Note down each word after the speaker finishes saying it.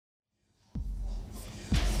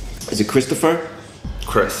Is it Christopher?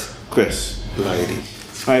 Chris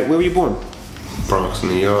Lighty. All right, where were you born? Bronx,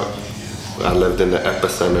 New York. I lived in the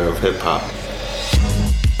epicenter of hip-hop.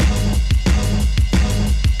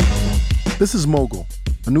 This is Mogul,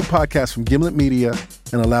 a new podcast from Gimlet Media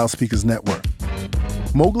and the Loudspeakers Network.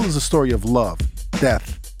 Mogul is a story of love,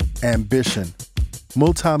 death, ambition,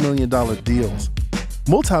 multi-million-dollar deals,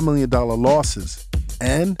 multi-million-dollar losses,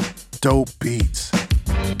 and dope beats.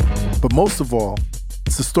 But most of all,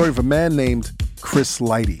 it's the story of a man named Chris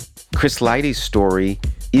Lighty. Chris Lighty's story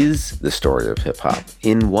is the story of hip-hop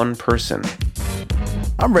in one person.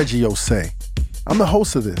 I'm Reggie Osei. I'm the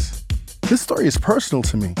host of this. This story is personal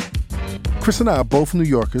to me. Chris and I are both New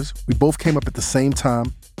Yorkers. We both came up at the same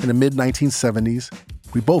time in the mid-1970s.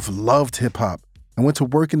 We both loved hip-hop and went to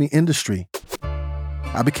work in the industry.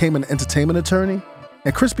 I became an entertainment attorney,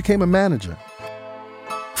 and Chris became a manager.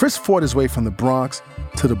 Chris fought his way from the Bronx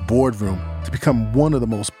to the boardroom to become one of the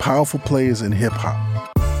most powerful players in hip-hop.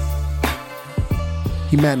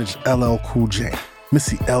 He managed LL Cool J,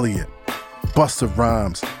 Missy Elliott, Busta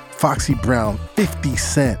Rhymes, Foxy Brown, 50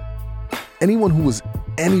 Cent. Anyone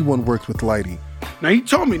worked with Lighty. Now, he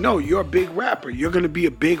told me, no, you're a big rapper. You're going to be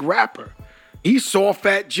a big rapper. He saw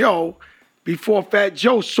Fat Joe before Fat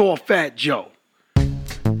Joe saw Fat Joe.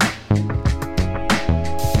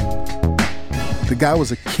 The guy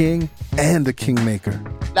was a king and a kingmaker.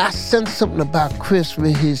 I sensed something about Chris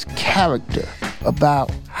with his character,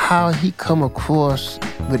 about how he come across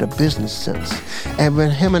with a business sense. And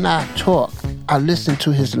when him and I talk, I listen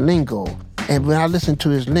to his lingo. And when I listen to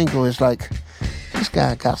his lingo, it's like, this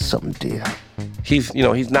guy got something there. He's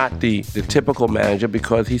not the typical manager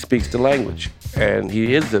because he speaks the language. And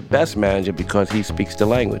he is the best manager because he speaks the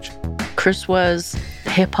language. Chris was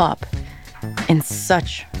hip-hop in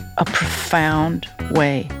such a profound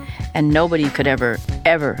way, and nobody could ever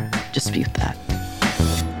dispute that.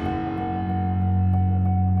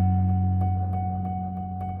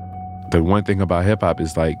 The one thing about hip-hop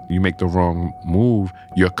is, like, you make the wrong move,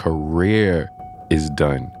 your career is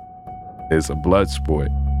done. It's a blood sport.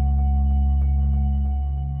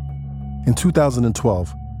 In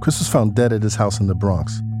 2012, Chris was found dead at his house in the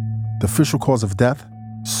Bronx. The official cause of death?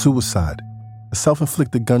 Suicide. A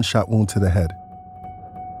self-inflicted gunshot wound to the head.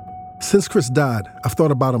 Since Chris died, I've thought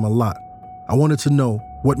about him a lot. I wanted to know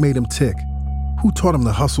what made him tick. Who taught him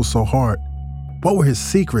to hustle so hard? What were his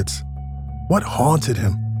secrets? What haunted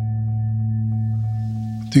him?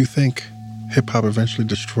 Do you think hip-hop eventually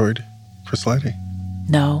destroyed Chris Lighty?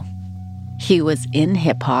 No. He was in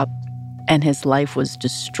hip-hop, and his life was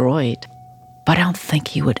destroyed. But I don't think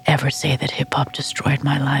he would ever say that hip-hop destroyed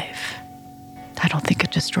my life. I don't think it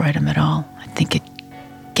destroyed him at all. I think it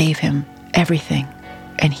gave him everything.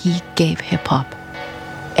 And he gave hip-hop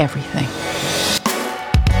everything.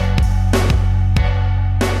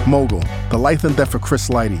 Mogul, The Life and Death of Chris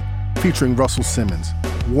Lighty, featuring Russell Simmons,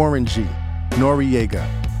 Warren G, Noriega,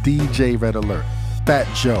 DJ Red Alert, Fat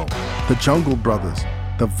Joe, The Jungle Brothers,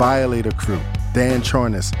 The Violator Crew, Dan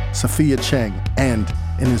Charnas, Sophia Chang, and,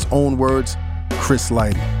 in his own words, Chris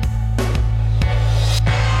Lighty.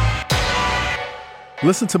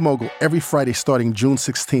 Listen to Mogul every Friday starting June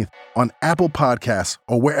 16th on Apple Podcasts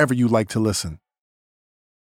or wherever you like to listen.